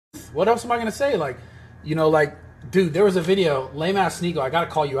What else am I gonna say? Like, you know, like, dude, there was a video, lame ass Sneako. I gotta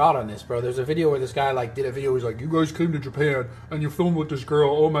call you out on this, bro. There's a video where this guy like did a video. He's like, "You guys came to Japan and you filmed with this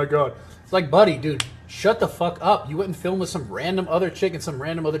girl. Oh my god." It's like, buddy, dude, shut the fuck up. You wouldn't film with some random other chick and some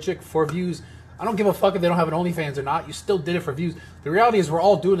random other chick for views. I don't give a fuck if they don't have an OnlyFans or not. You still did it for views. The reality is we're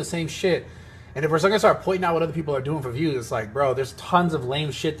all doing the same shit. And if we're going to start pointing out what other people are doing for views, it's like, bro, there's tons of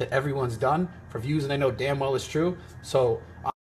lame shit that everyone's done for views and they know damn well it's true. So